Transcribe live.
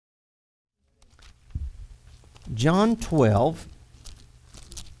John 12.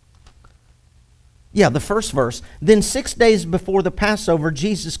 Yeah, the first verse. Then 6 days before the Passover,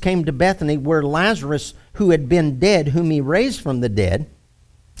 Jesus came to Bethany, where Lazarus, who had been dead, whom he raised from the dead.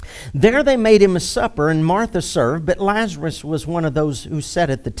 There they made him a supper, and Martha served, but Lazarus was one of those who sat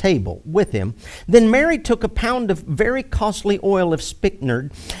at the table with him. Then Mary took a pound of very costly oil of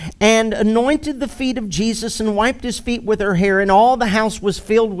spikenard, and anointed the feet of Jesus, and wiped his feet with her hair, and all the house was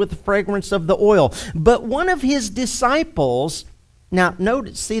filled with the fragrance of the oil. But one of his disciples... Now,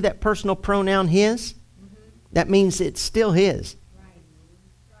 notice, see that personal pronoun his? That means it's still his.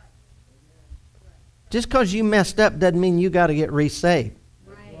 Just because you messed up doesn't mean you got to get resaved.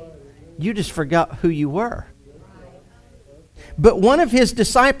 You just forgot who you were. But one of his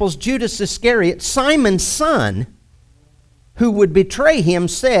disciples, Judas Iscariot, Simon's son, who would betray him,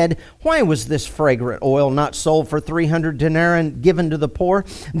 said, "Why was this fragrant oil not sold for 300 denarii and given to the poor?"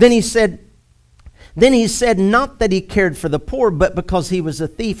 Then he said, not that he cared for the poor, but because he was a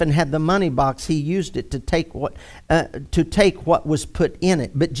thief and had the money box, he used it to take what was put in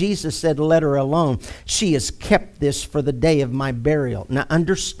it. But Jesus said, "Let her alone. She has kept this for the day of my burial." Now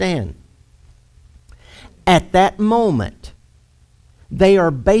understand, at that moment, they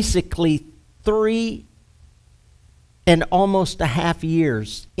are basically 3 and almost a half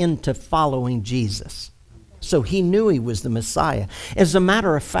years into following Jesus. So he knew he was the Messiah. As a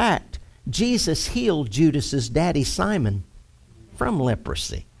matter of fact, Jesus healed Judas's daddy Simon from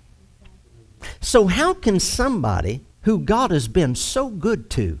leprosy. So how can somebody who God has been so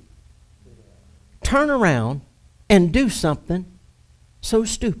good to turn around and do something so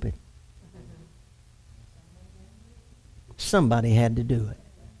stupid? Somebody had to do it.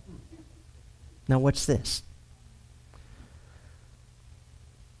 Now what's this?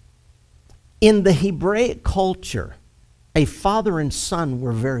 In the Hebraic culture, a father and son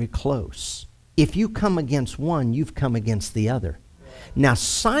were very close. If you come against one, you've come against the other. Now,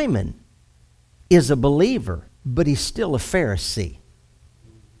 Simon is a believer, but he's still a Pharisee.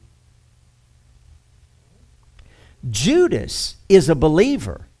 Judas is a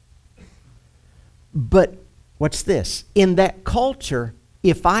believer, but what's this? In that culture,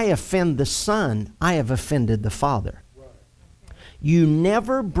 if I offend the son, I have offended the father. You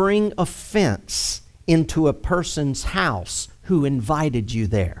never bring offense into a person's house who invited you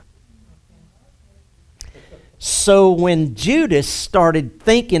there. So when Judas started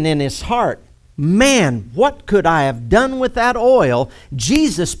thinking in his heart, "Man, what could I have done with that oil?"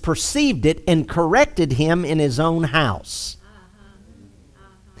 Jesus perceived it and corrected him in his own house.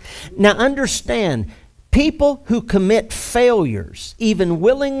 Now understand, people who commit failures, even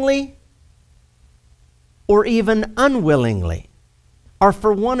willingly or even unwillingly, are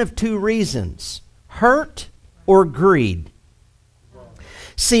for one of two reasons: hurt or greed.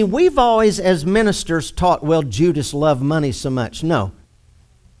 See, we've always, as ministers, taught, well, Judas loved money so much. No.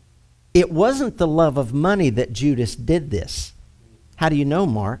 It wasn't the love of money that Judas did this. How do you know,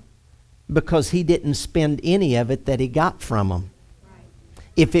 Mark? Because he didn't spend any of it that he got from them.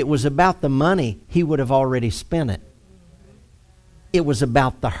 If it was about the money, he would have already spent it. It was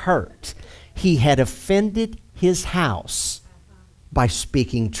about the hurt. He had offended his house by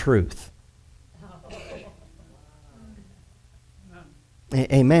speaking truth.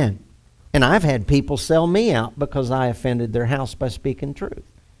 Amen. And I've had people sell me out because I offended their house by speaking truth.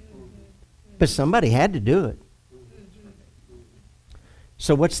 But somebody had to do it.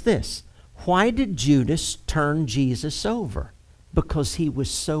 So what's this? Why did Judas turn Jesus over? Because he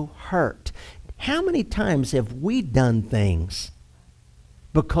was so hurt. How many times have we done things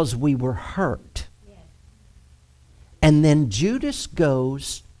because we were hurt? And then Judas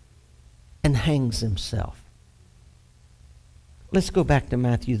goes and hangs himself. Let's go back to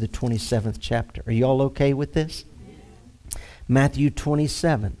Matthew, the 27th chapter. Are you all okay with this? Matthew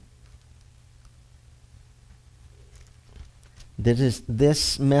 27.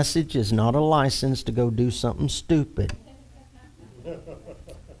 This message is not a license to go do something stupid.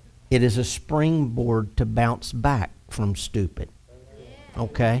 It is a springboard to bounce back from stupid.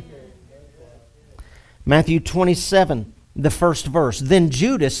 Okay? Matthew 27, the first verse. Then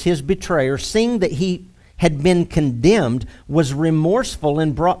Judas, his betrayer, seeing that he had been condemned, was remorseful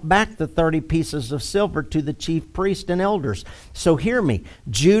and brought back the 30 pieces of silver to the chief priest and elders. So hear me.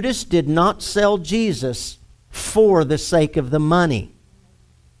 Judas did not sell Jesus for the sake of the money,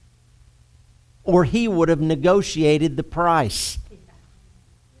 or he would have negotiated the price.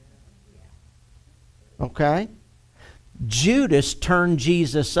 Okay? Judas turned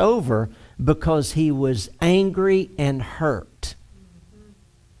Jesus over because he was angry and hurt.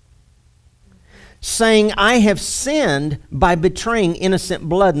 saying, I have sinned by betraying innocent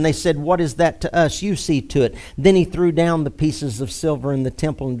blood. And they said, what is that to us? You see to it. Then he threw down the pieces of silver in the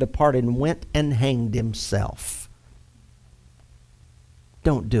temple and departed and went and hanged himself.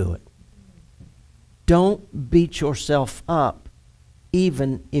 Don't do it. Don't beat yourself up,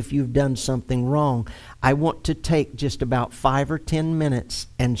 even if you've done something wrong. I want to take just about 5 or 10 minutes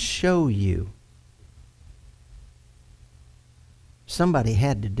and show you. Somebody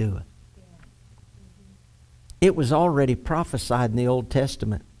had to do it. It was already prophesied in the Old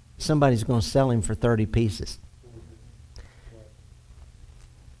Testament. Somebody's going to sell him for 30 pieces.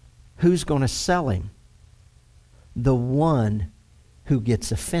 Who's going to sell him? The one who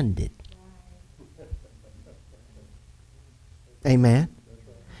gets offended. Amen?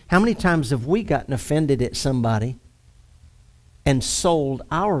 How many times have we gotten offended at somebody and sold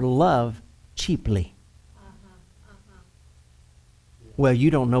our love cheaply? Well, you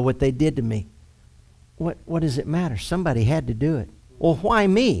don't know what they did to me. What does it matter? Somebody had to do it. Well, why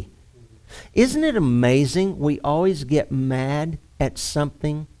me? Isn't it amazing we always get mad at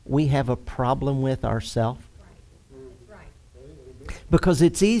something we have a problem with ourselves? Because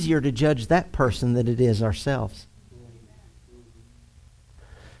it's easier to judge that person than it is ourselves.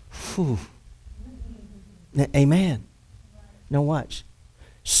 Whew. Amen. Now watch.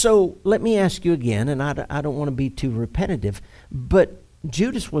 So let me ask you again, and I don't want to be too repetitive, but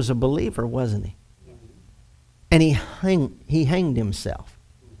Judas was a believer, wasn't he? And he hanged himself.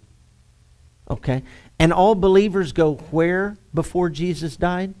 Okay. And all believers go where before Jesus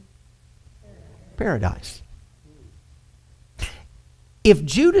died? Paradise. If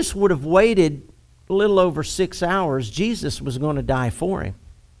Judas would have waited a little over 6 hours, Jesus was going to die for him.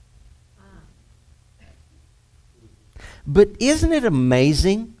 But isn't it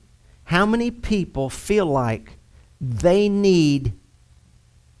amazing how many people feel like they need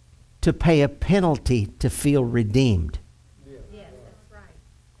to pay a penalty to feel redeemed? Yes, that's right.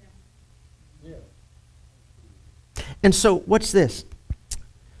 Yeah. And so, what's this?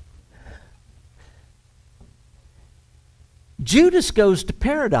 Judas goes to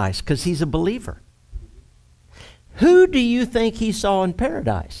paradise because he's a believer. Who do you think he saw in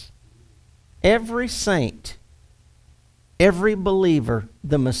paradise? Every saint, every believer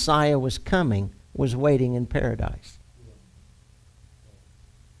the Messiah was coming was waiting in paradise.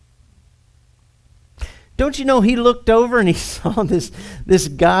 Don't you know he looked over and he saw this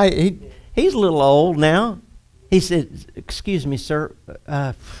guy. He's a little old now. He said, excuse me, sir.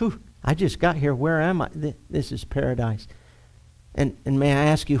 I just got here. Where am I? This is paradise. And may I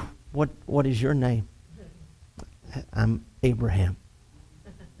ask you, what is your name? I'm Abraham.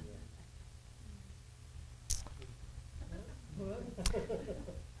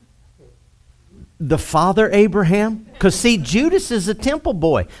 The father Abraham? Because see, Judas is a temple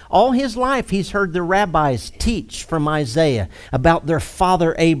boy. All his life he's heard the rabbis teach from Isaiah about their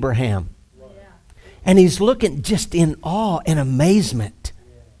father Abraham. Yeah. And he's looking just in awe and amazement.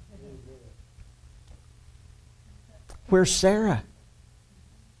 Where's Sarah?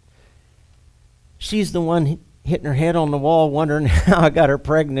 She's the one hitting her head on the wall wondering how I got her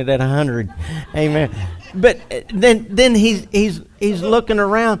pregnant at 100. Amen. But then he's looking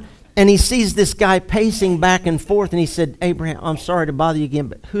around. And he sees this guy pacing back and forth, and he said, Abraham, I'm sorry to bother you again,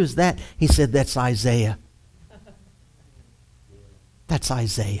 but who's that? He said, that's Isaiah. That's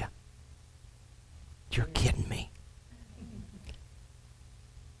Isaiah. You're kidding me.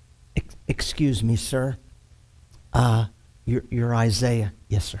 Excuse me, sir. You're Isaiah.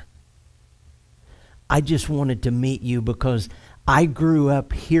 Yes, sir. I just wanted to meet you because I grew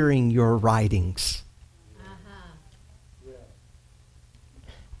up hearing your writings.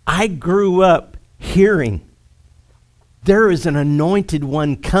 I grew up hearing there is an anointed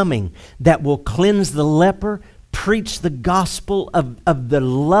one coming that will cleanse the leper, preach the gospel of the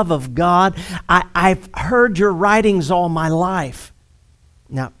love of God. I've heard your writings all my life.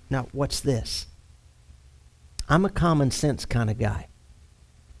 Now, what's this? I'm a common sense kind of guy.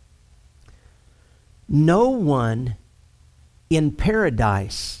 No one in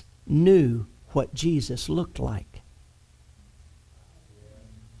paradise knew what Jesus looked like.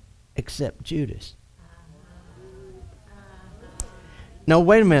 Except Judas. Now,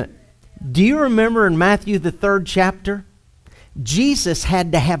 wait a minute. Do you remember in Matthew, the 3rd chapter? Jesus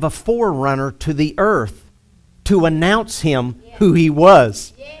had to have a forerunner to the earth to announce him who he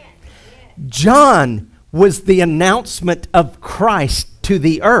was. John was the announcement of Christ to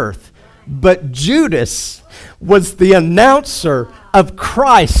the earth, but Judas was the announcer of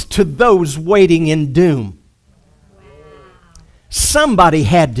Christ to those waiting in doom. Somebody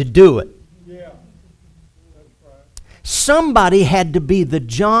had to do it. Somebody had to be the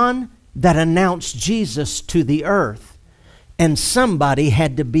John that announced Jesus to the earth. And somebody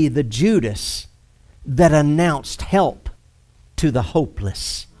had to be the Judas that announced help to the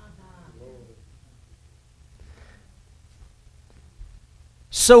hopeless.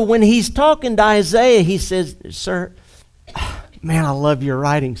 So when he's talking to Isaiah, he says, sir, man, I love your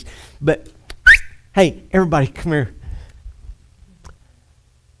writings. But, hey, everybody, come here.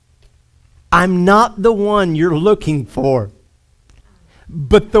 I'm not the one you're looking for.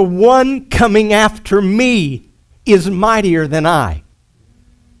 But the one coming after me is mightier than I.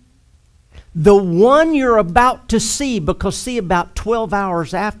 The one you're about to see, because see, about 12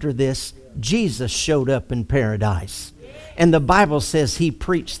 hours after this, Jesus showed up in paradise. And the Bible says he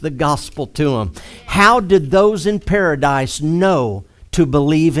preached the gospel to them. How did those in paradise know to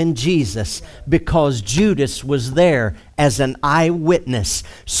believe in Jesus? Because Judas was there as an eyewitness.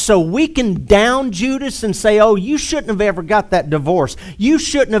 So we can down Judas and say, oh, you shouldn't have ever got that divorce. You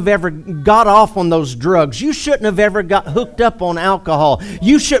shouldn't have ever got off on those drugs. You shouldn't have ever got hooked up on alcohol.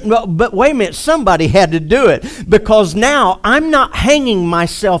 You shouldn't. But wait a minute, somebody had to do it, because now I'm not hanging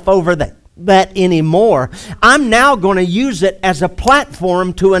myself over that anymore. I'm now going to use it as a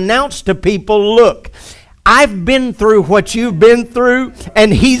platform to announce to people, look, I've been through what you've been through,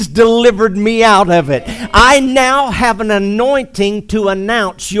 and He's delivered me out of it. I now have an anointing to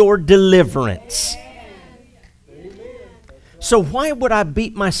announce your deliverance. So why would I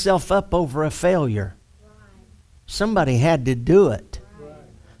beat myself up over a failure? Somebody had to do it.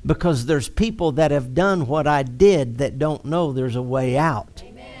 Because there's people that have done what I did that don't know there's a way out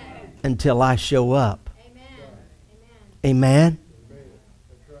until I show up. Amen?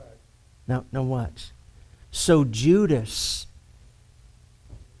 Now watch. So Judas,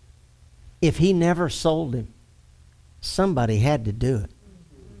 if he never sold him, somebody had to do it.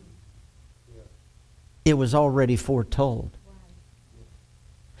 It was already foretold.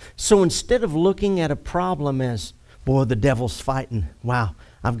 So instead of looking at a problem as, boy, the devil's fighting. Wow,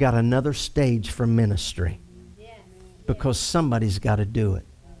 I've got another stage for ministry. Because somebody's got to do it.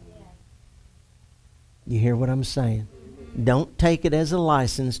 You hear what I'm saying? Don't take it as a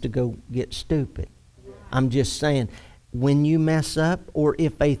license to go get stupid. I'm just saying, when you mess up, or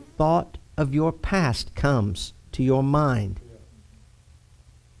if a thought of your past comes to your mind.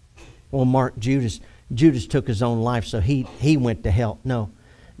 Well, Mark, Judas took his own life, so he went to hell. No,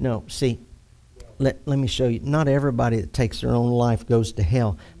 see, let me show you. Not everybody that takes their own life goes to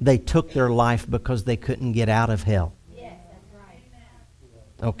hell. They took their life because they couldn't get out of hell. Yes, that's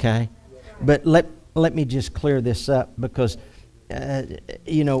right. Okay? But let me just clear this up, because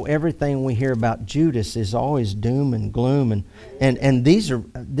everything we hear about Judas is always doom and gloom, and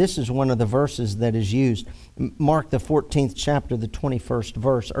this is one of the verses that is used. Mark the 14th chapter, the 21st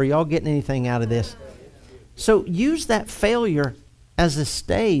verse. Are y'all getting anything out of this? So use that failure as a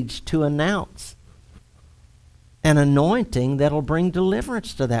stage to announce an anointing that'll bring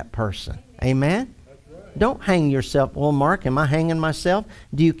deliverance to that person. Amen? Don't hang yourself. Well, Mark, am I hanging myself?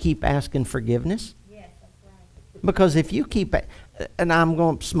 Do you keep asking forgiveness? Yes, that's right. Because if you keep, and I'm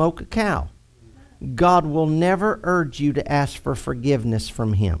going to smoke a cow, God will never urge you to ask for forgiveness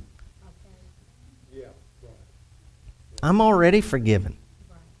from Him. Okay. I'm already forgiven.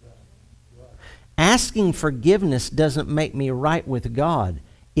 Asking forgiveness doesn't make me right with God.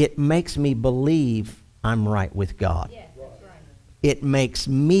 It makes me believe I'm right with God. Yes, that's right. It makes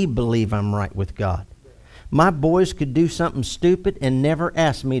me believe I'm right with God. My boys could do something stupid and never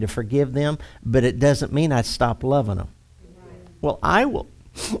ask me to forgive them, but it doesn't mean I stop loving them. Well, I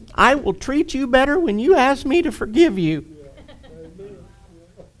will treat you better when you ask me to forgive you.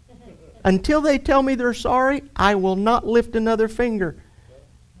 Until they tell me they're sorry, I will not lift another finger.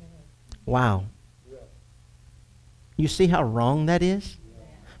 Wow. You see how wrong that is?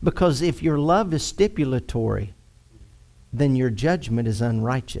 Because if your love is stipulatory, then your judgment is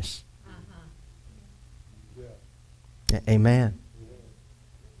unrighteous. Amen.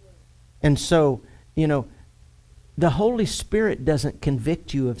 And so, the Holy Spirit doesn't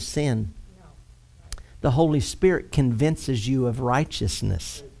convict you of sin. The Holy Spirit convinces you of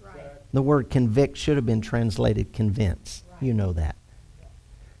righteousness. The word convict should have been translated convince. You know that.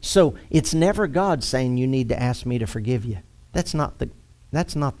 So it's never God saying you need to ask me to forgive you. That's not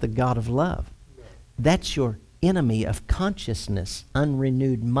the God of love. That's your enemy of consciousness,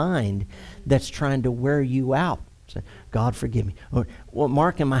 unrenewed mind that's trying to wear you out. Say, God, forgive me. Or, well,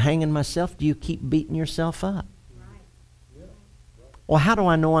 Mark, am I hanging myself? Do you keep beating yourself up? Right. Well, how do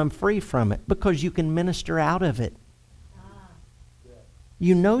I know I'm free from it? Because you can minister out of it.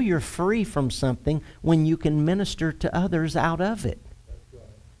 You know you're free from something when you can minister to others out of it.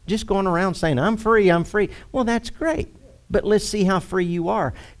 Just going around saying, I'm free, I'm free. Well, that's great. But let's see how free you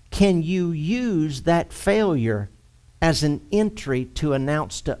are. can you use that failure as an entry to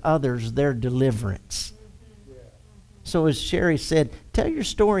announce to others their deliverance? So as Sherry said, tell your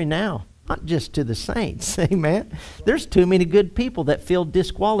story now, not just to the saints. Amen. There's too many good people that feel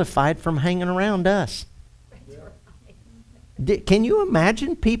disqualified from hanging around us. Can you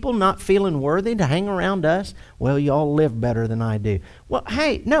imagine people not feeling worthy to hang around us? Well, y'all live better than I do. Well,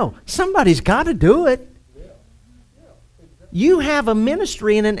 hey, no, somebody's got to do it. You have a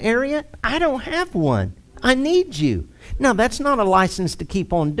ministry in an area. I don't have one. I need you. Now, that's not a license to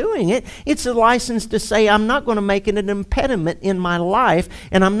keep on doing it. It's a license to say I'm not going to make it an impediment in my life,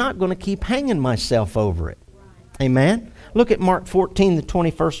 and I'm not going to keep hanging myself over it. Right. Amen? Look at Mark 14, the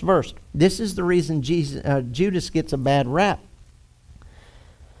 21st verse. This is the reason Judas gets a bad rap.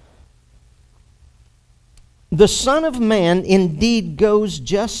 The Son of Man indeed goes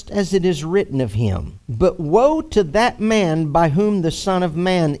just as it is written of him, but woe to that man by whom the Son of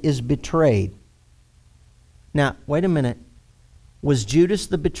Man is betrayed. Now, wait a minute. Was Judas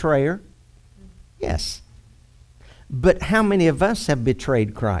the betrayer? Yes. But how many of us have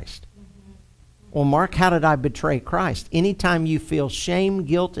betrayed Christ? Well, Mark, how did I betray Christ? Anytime you feel shame,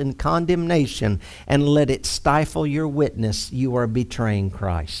 guilt, and condemnation and let it stifle your witness, you are betraying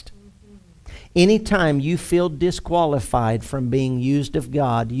Christ. Anytime you feel disqualified from being used of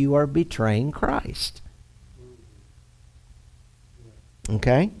God, you are betraying Christ.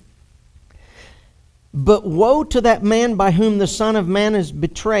 Okay? But woe to that man by whom the Son of Man is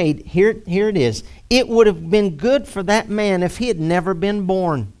betrayed. Here it is. It would have been good for that man if he had never been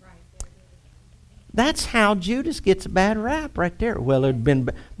born. That's how Judas gets a bad rap right there. Well, it had been...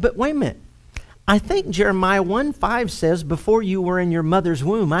 But wait a minute. I think Jeremiah 1:5 says, before you were in your mother's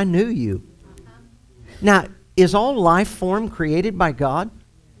womb, I knew you. Now, is all life form created by God?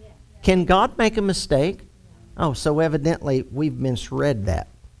 Can God make a mistake? Oh, so evidently we've misread that.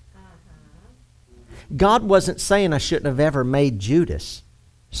 God wasn't saying I shouldn't have ever made Judas.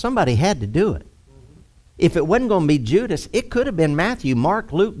 Somebody had to do it. If it wasn't going to be Judas, it could have been Matthew,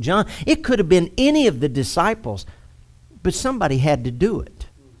 Mark, Luke, John. It could have been any of the disciples. But somebody had to do it.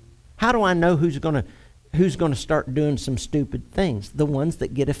 How do I know who's going to start doing some stupid things? The ones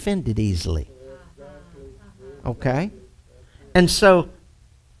that get offended easily. Okay? And so,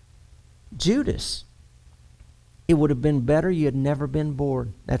 Judas, it would have been better you had never been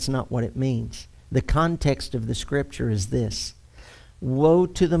born. That's not what it means. The context of the scripture is this. Woe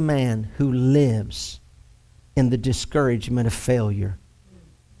to the man who lives in the discouragement of failure.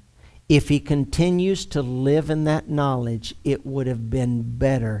 If he continues to live in that knowledge, it would have been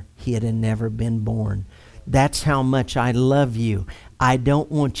better he had never been born. That's how much I love you. I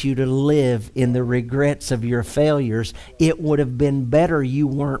don't want you to live in the regrets of your failures. It would have been better you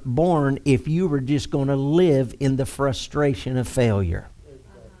weren't born if you were just going to live in the frustration of failure.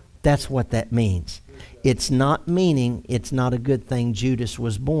 That's what that means. It's not meaning it's not a good thing Judas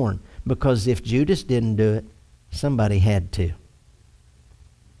was born. Because if Judas didn't do it, somebody had to.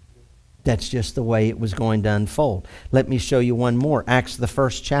 That's just the way it was going to unfold. Let me show you one more. Acts, the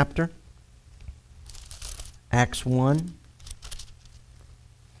 1st chapter. Acts 1.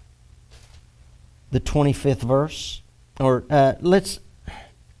 The 25th verse. Or let's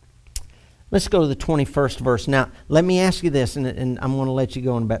go to the 21st verse. Now, let me ask you this, and I'm going to let you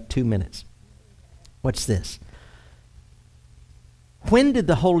go in about 2 minutes. What's this? When did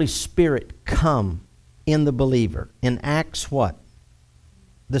the Holy Spirit come in the believer? In Acts what?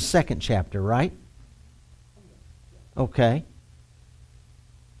 The 2nd chapter, right? Okay.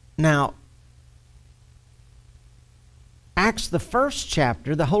 Now, Acts the 1st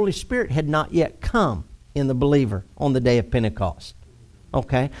chapter, the Holy Spirit had not yet come in the believer on the day of Pentecost.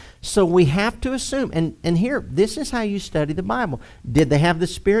 Okay, so we have to assume, and here, this is how you study the Bible. Did they have the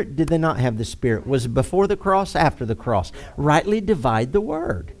Spirit? Did they not have the Spirit? Was it before the cross, after the cross? Rightly divide the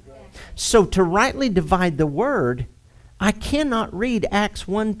Word. So to rightly divide the Word, I cannot read Acts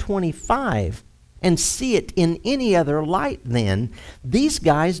 1:25 and see it in any other light then. These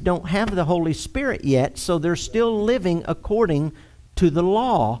guys don't have the Holy Spirit yet, so they're still living according to the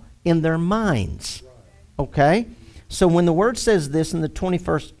law in their minds. Okay? So when the Word says this in the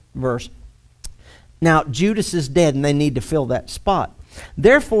 21st verse, now Judas is dead and they need to fill that spot.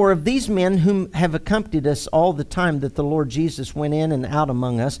 Therefore, of these men whom have accompanied us all the time that the Lord Jesus went in and out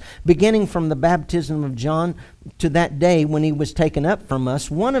among us, beginning from the baptism of John to that day when he was taken up from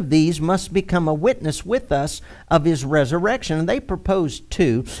us, one of these must become a witness with us of his resurrection. And they proposed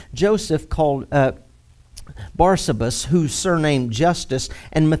two, Joseph called Barsabas, who's surnamed Justus,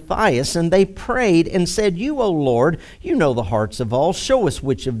 and Matthias, and they prayed and said, You, O Lord, you know the hearts of all. Show us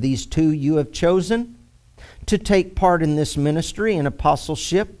which of these two you have chosen to take part in this ministry and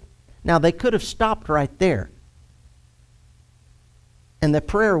apostleship Now, they could have stopped right there, and the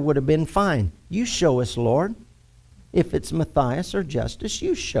prayer would have been fine. You show us, Lord. If it's Matthias or Justus,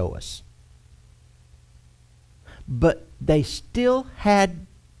 you show us. But they still had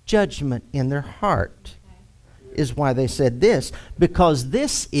judgment in their heart, is why they said this, because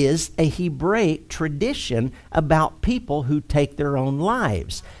this is a Hebraic tradition about people who take their own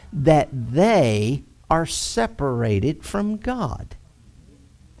lives, that they are separated from God.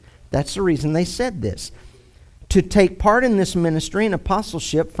 That's the reason they said this. To take part in this ministry and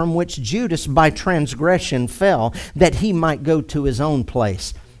apostleship from which Judas by transgression fell, that he might go to his own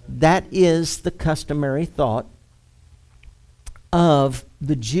place. That is the customary thought of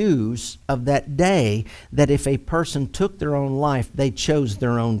the Jews of that day, that if a person took their own life, they chose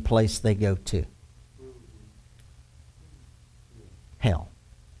their own place they go to. Hell.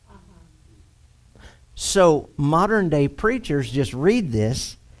 So modern day preachers just read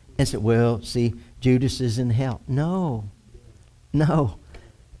this and say, well, see, Judas is in hell. No.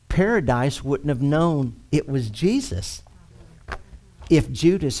 Paradise wouldn't have known it was Jesus if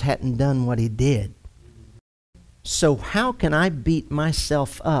Judas hadn't done what he did. So how can I beat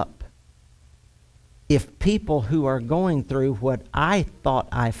myself up if people who are going through what I thought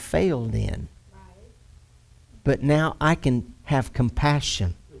I failed in, but now I can have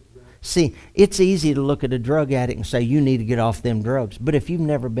compassion? See, it's easy to look at a drug addict and say, you need to get off them drugs. But if you've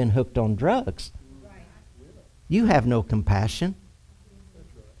never been hooked on drugs, you have no compassion.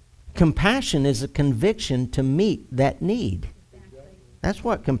 Compassion is a conviction to meet that need. That's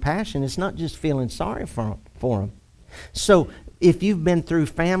what compassion is, not just feeling sorry for them. So if you've been through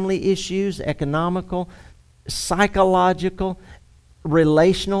family issues, economical, psychological,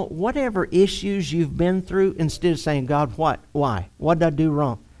 relational, whatever issues you've been through, instead of saying, God, what? Why? What did I do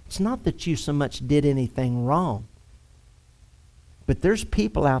wrong? It's not that you so much did anything wrong. But there's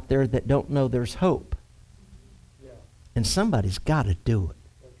people out there that don't know there's hope. And somebody's got to do it.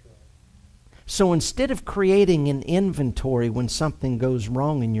 So instead of creating an inventory when something goes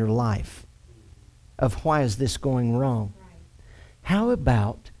wrong in your life, of why is this going wrong, how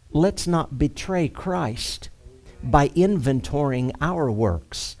about let's not betray Christ by inventorying our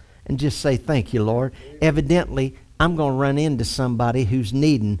works and just say, thank you, Lord. Evidently, I'm going to run into somebody who's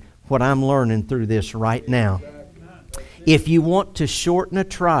needing what I'm learning through this right now. If you want to shorten a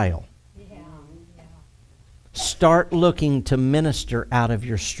trial, start looking to minister out of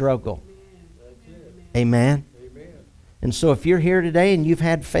your struggle. Amen. And so if you're here today and you've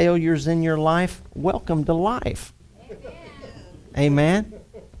had failures in your life, welcome to life. Amen.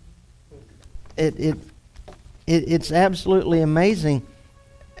 It's absolutely amazing.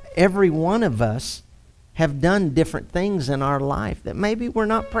 Every one of us have done different things in our life that maybe we're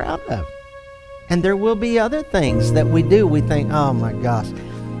not proud of. And there will be other things that we do. We think, oh my gosh.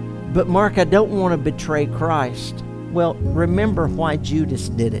 But Mark, I don't want to betray Christ. Well, remember why Judas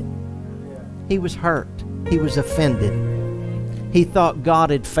did it. He was hurt. He was offended. He thought God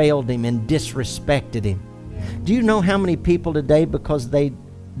had failed him and disrespected him. Do you know how many people today, because they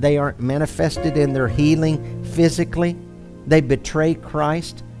aren't manifested in their healing physically, they betray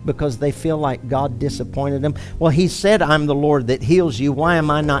Christ because they feel like God disappointed them? Well, He said, I'm the Lord that heals you. Why am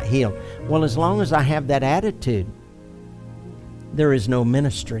I not healed? Well, as long as I have that attitude, there is no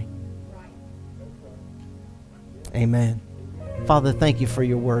ministry. Amen. Father, thank you for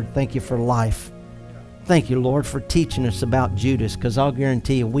your word. Thank you for life. Thank you, Lord, for teaching us about Judas, because I'll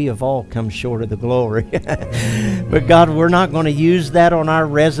guarantee you we have all come short of the glory. But God, we're not going to use that on our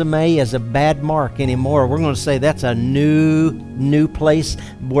resume as a bad mark anymore. We're going to say that's a new place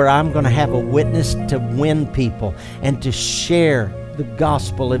where I'm going to have a witness to win people and to share the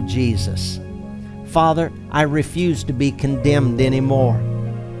gospel of Jesus. Father, I refuse to be condemned anymore.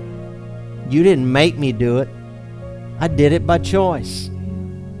 You didn't make me do it. I did it by choice.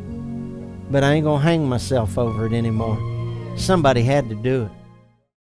 But I ain't going to hang myself over it anymore. Somebody had to do it.